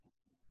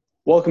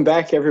Welcome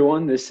back,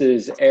 everyone. This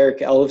is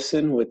Eric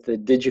Ellison with the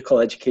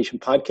Digital Education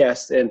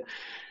Podcast, and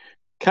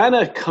kind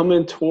of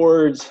coming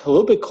towards a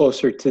little bit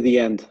closer to the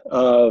end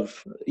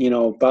of,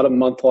 about a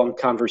month-long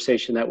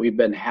conversation that we've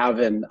been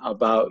having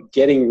about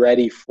getting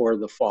ready for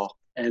the fall.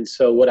 And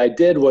so what I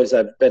did was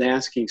I've been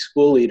asking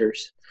school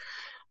leaders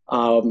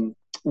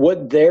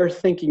what they're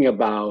thinking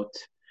about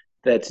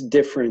that's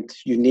different,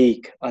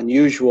 unique,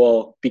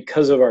 unusual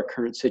because of our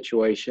current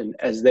situation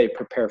as they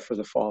prepare for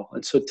the fall.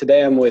 And so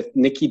today I'm with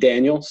Nikki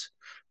Daniels,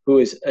 who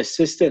is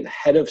assistant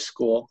head of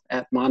school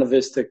at Monte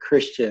Vista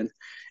Christian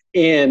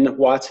in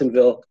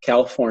Watsonville,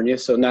 California,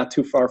 so not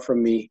too far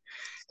from me.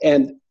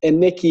 And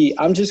Nikki,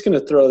 I'm just going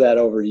to throw that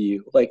over to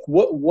you. Like,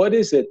 what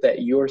is it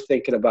that you're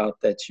thinking about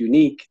that's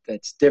unique,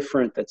 that's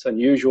different, that's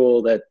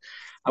unusual, that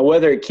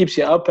whether it keeps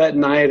you up at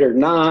night or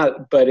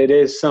not, but it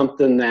is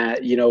something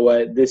that,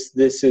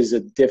 this is a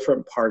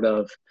different part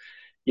of,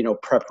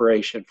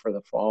 preparation for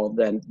the fall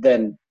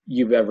than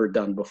you've ever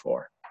done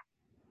before.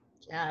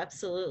 Yeah,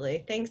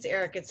 absolutely. Thanks,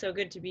 Eric. It's so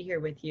good to be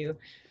here with you.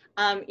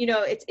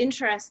 It's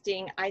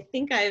interesting. I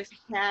think I've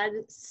had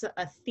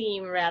a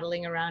theme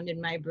rattling around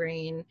in my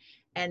brain.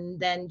 And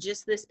then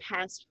just this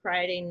past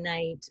Friday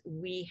night,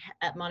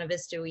 at Monte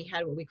Vista, we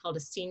had what we called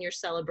a senior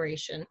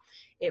celebration.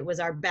 It was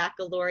our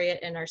baccalaureate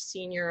and our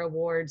senior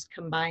awards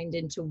combined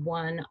into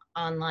one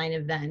online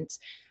event.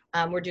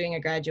 We're doing a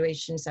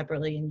graduation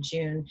separately in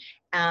June.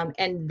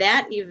 And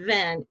that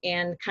event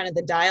and kind of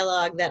the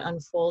dialogue that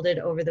unfolded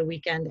over the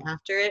weekend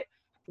after it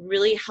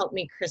really helped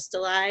me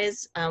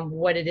crystallize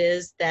what it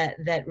is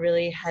that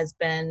really has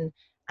been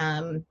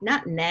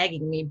not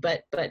nagging me,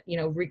 but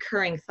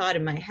recurring thought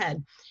in my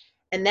head.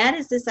 And that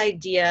is this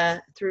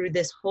idea through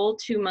this whole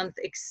 2-month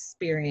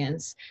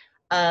experience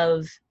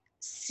of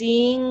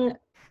seeing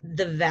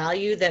the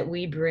value that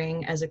we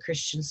bring as a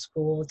Christian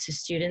school to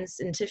students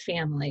and to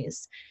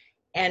families,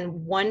 and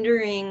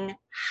wondering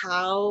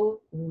how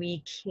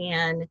we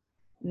can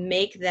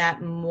make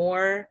that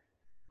more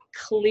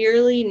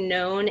clearly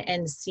known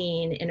and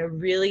seen in a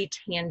really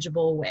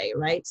tangible way,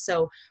 right?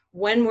 So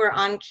when we're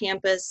on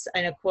campus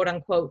in a quote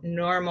unquote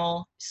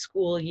normal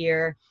school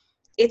year,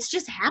 it's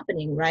just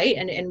happening, right?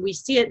 And we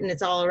see it and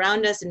it's all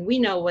around us and we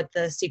know what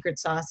the secret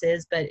sauce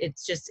is, but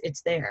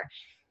it's there.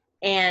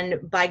 And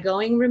by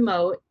going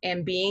remote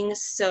and being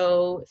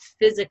so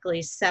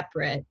physically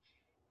separate,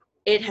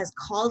 it has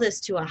called us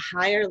to a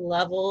higher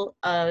level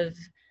of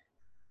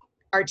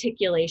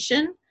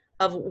articulation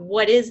of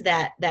what is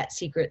that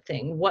secret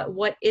thing,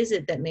 what is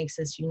it that makes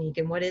us unique,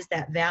 and what is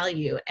that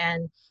value.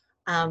 And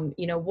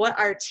what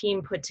our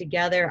team put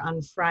together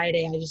on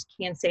Friday, I just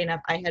can't say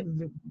enough. I had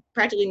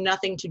practically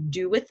nothing to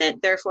do with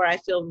it, therefore I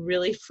feel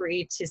really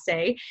free to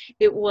say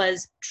it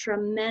was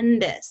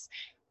tremendous.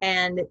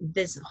 And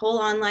this whole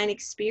online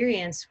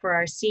experience for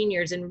our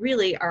seniors, and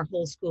really our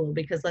whole school,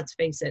 because let's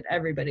face it,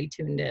 everybody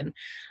tuned in,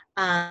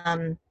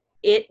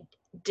 it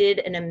did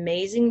an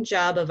amazing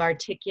job of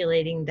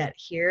articulating that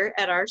here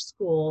at our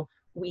school,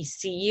 we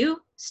see you,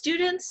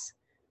 students,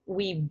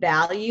 we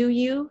value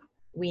you,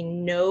 we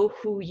know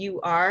who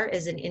you are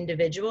as an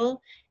individual,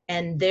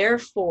 and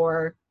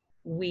therefore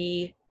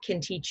we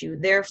can teach you,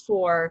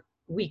 therefore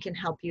we can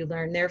help you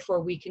learn, therefore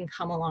we can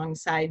come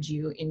alongside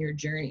you in your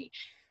journey.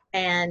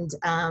 And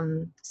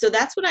so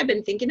that's what I've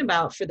been thinking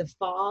about for the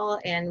fall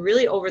and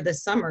really over the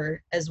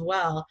summer as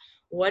well.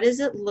 What does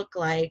it look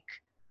like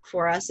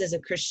for us as a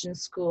Christian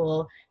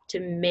school to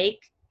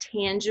make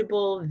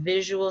tangible,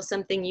 visual,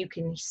 something you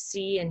can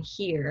see and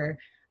hear,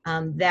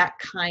 that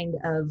kind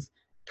of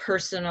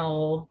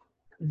personal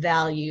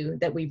value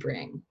that we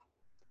bring?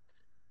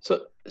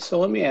 So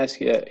let me ask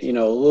you, a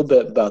little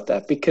bit about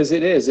that, because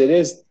it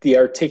is the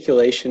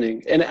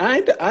articulation, and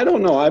I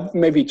don't know, I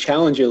maybe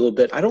challenge you a little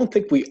bit. I don't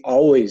think we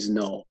always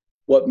know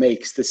what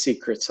makes the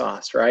secret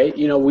sauce, right?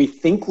 We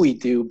think we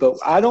do, but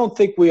I don't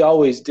think we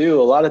always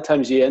do. A lot of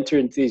times you enter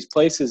into these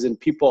places and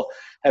people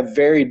have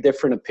very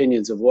different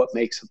opinions of what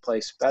makes a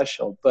place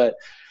special. But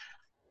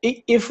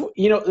if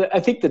I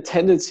think the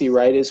tendency,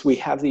 right, is we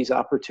have these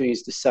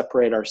opportunities to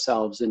separate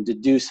ourselves and to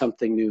do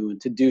something new and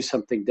to do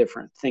something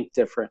different, think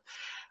different.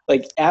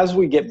 Like, as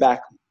we get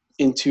back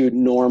into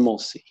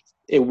normalcy,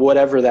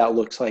 whatever that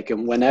looks like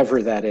and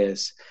whenever that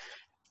is,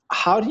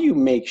 how do you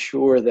make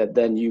sure that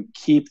then you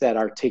keep that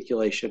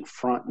articulation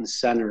front and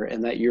center,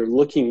 and that you're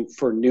looking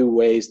for new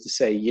ways to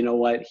say, you know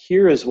what,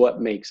 here is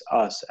what makes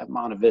us at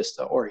Monte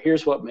Vista, or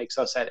here's what makes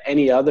us at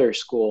any other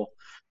school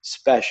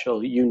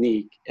special,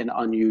 unique, and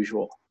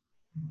unusual?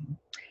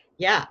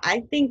 Yeah,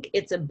 I think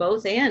it's a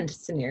both and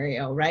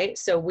scenario, right?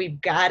 So we've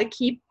got to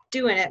keep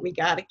doing it. We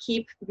got to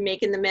keep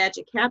making the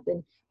magic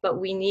happen, but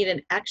we need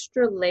an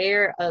extra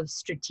layer of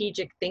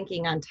strategic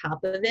thinking on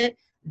top of it.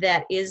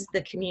 That is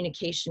the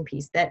communication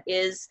piece. That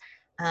is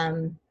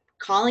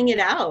calling it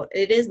out.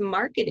 It is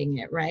marketing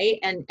it, right?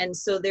 And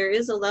so there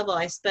is a level.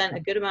 I spent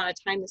a good amount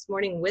of time this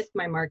morning with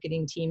my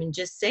marketing team and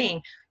just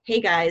saying, hey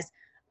guys,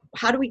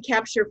 how do we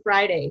capture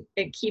Friday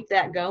and keep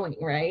that going,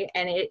 right?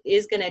 And it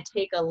is going to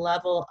take a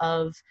level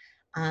of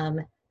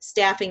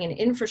staffing and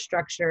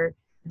infrastructure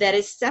that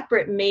is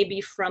separate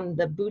maybe from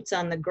the boots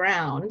on the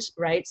ground,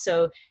 right?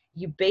 So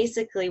you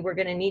basically, we're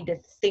going to need to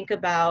think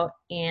about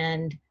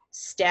and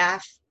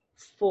staff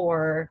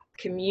for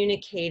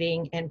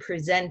communicating and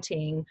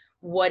presenting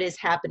what is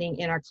happening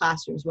in our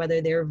classrooms,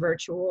 whether they're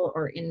virtual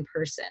or in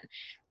person.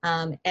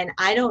 And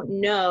I don't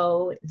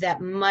know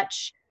that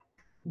much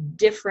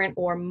different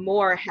or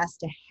more has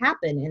to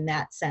happen in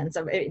that sense.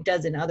 It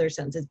does in other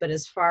senses, but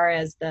as far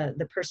as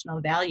the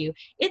personal value,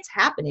 it's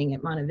happening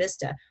at Monte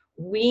Vista.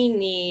 We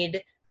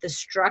need the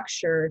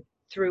structure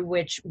through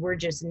which we're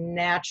just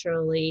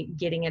naturally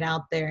getting it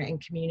out there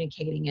and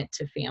communicating it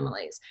to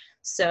families.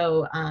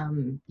 So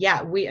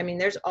yeah, I mean,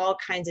 there's all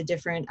kinds of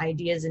different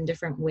ideas and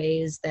different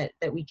ways that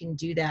we can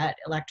do that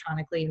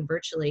electronically and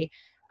virtually.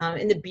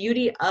 And the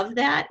beauty of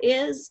that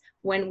is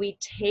when we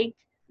take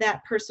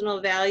that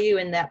personal value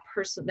and that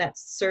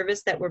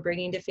service that we're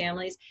bringing to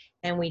families,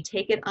 and we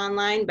take it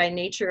online, by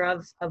nature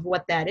of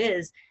what that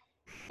is,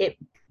 it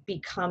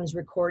becomes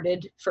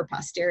recorded for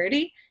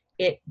posterity.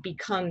 It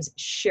becomes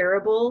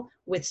shareable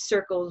with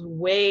circles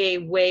way,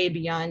 way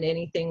beyond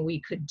anything we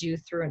could do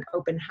through an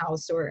open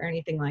house or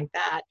anything like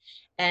that.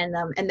 And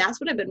that's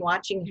what I've been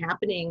watching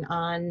happening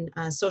on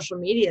social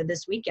media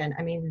this weekend.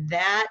 I mean,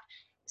 that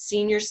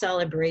senior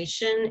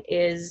celebration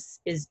is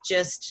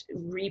just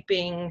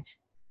reaping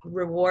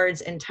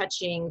rewards and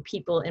touching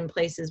people in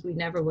places we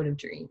never would have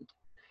dreamed.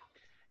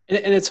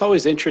 And it's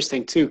always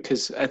interesting too,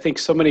 because I think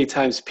so many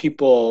times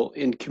people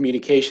in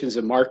communications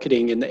and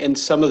marketing and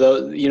some of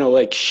the,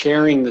 like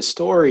sharing the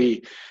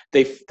story,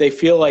 they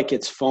feel like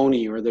it's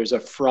phony or there's a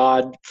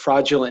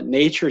fraudulent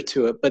nature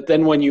to it. But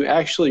then when you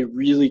actually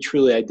really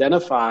truly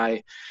identify,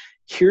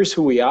 here's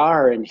who we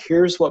are and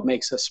here's what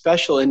makes us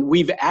special, and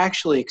we've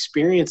actually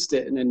experienced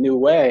it in a new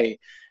way,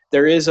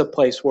 there is a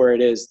place where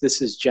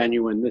this is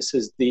genuine. This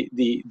is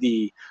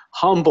the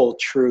humble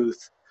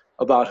truth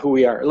about who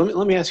we are.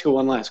 Let me ask you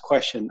one last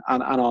question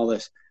on all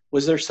this.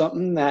 Was there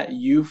something that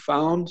you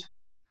found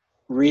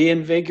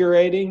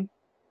reinvigorating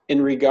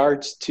in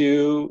regards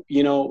to,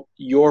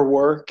 your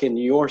work and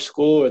your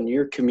school and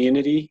your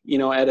community,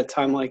 at a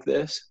time like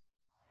this?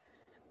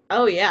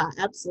 Oh yeah,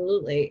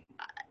 absolutely.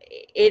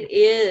 It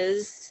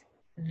is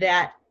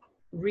that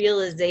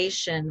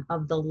realization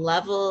of the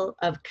level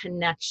of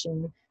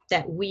connection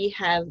that we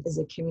have as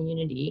a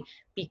community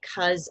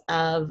because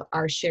of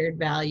our shared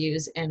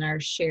values and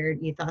our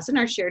shared ethos and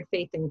our shared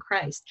faith in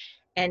Christ,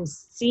 and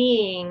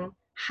seeing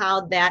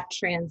how that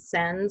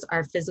transcends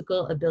our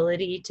physical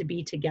ability to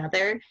be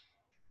together,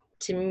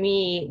 to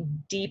me,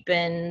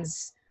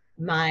 deepens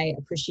my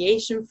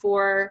appreciation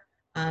for,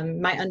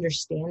 my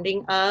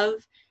understanding of,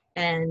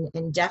 and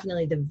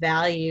definitely the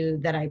value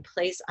that I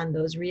place on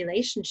those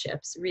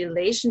relationships.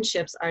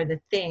 Relationships are the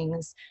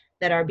things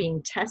that are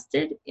being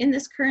tested in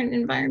this current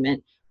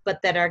environment, but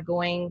that are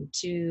going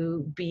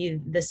to be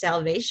the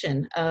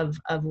salvation of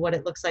what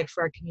it looks like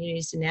for our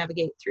communities to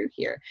navigate through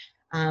here.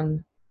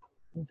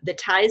 The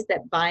ties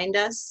that bind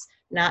us,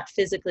 not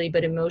physically,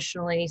 but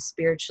emotionally,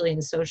 spiritually,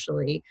 and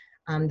socially,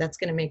 that's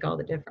going to make all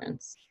the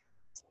difference.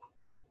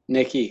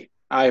 Nikki,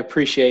 I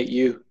appreciate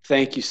you.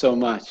 Thank you so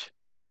much.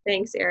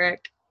 Thanks,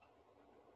 Eric.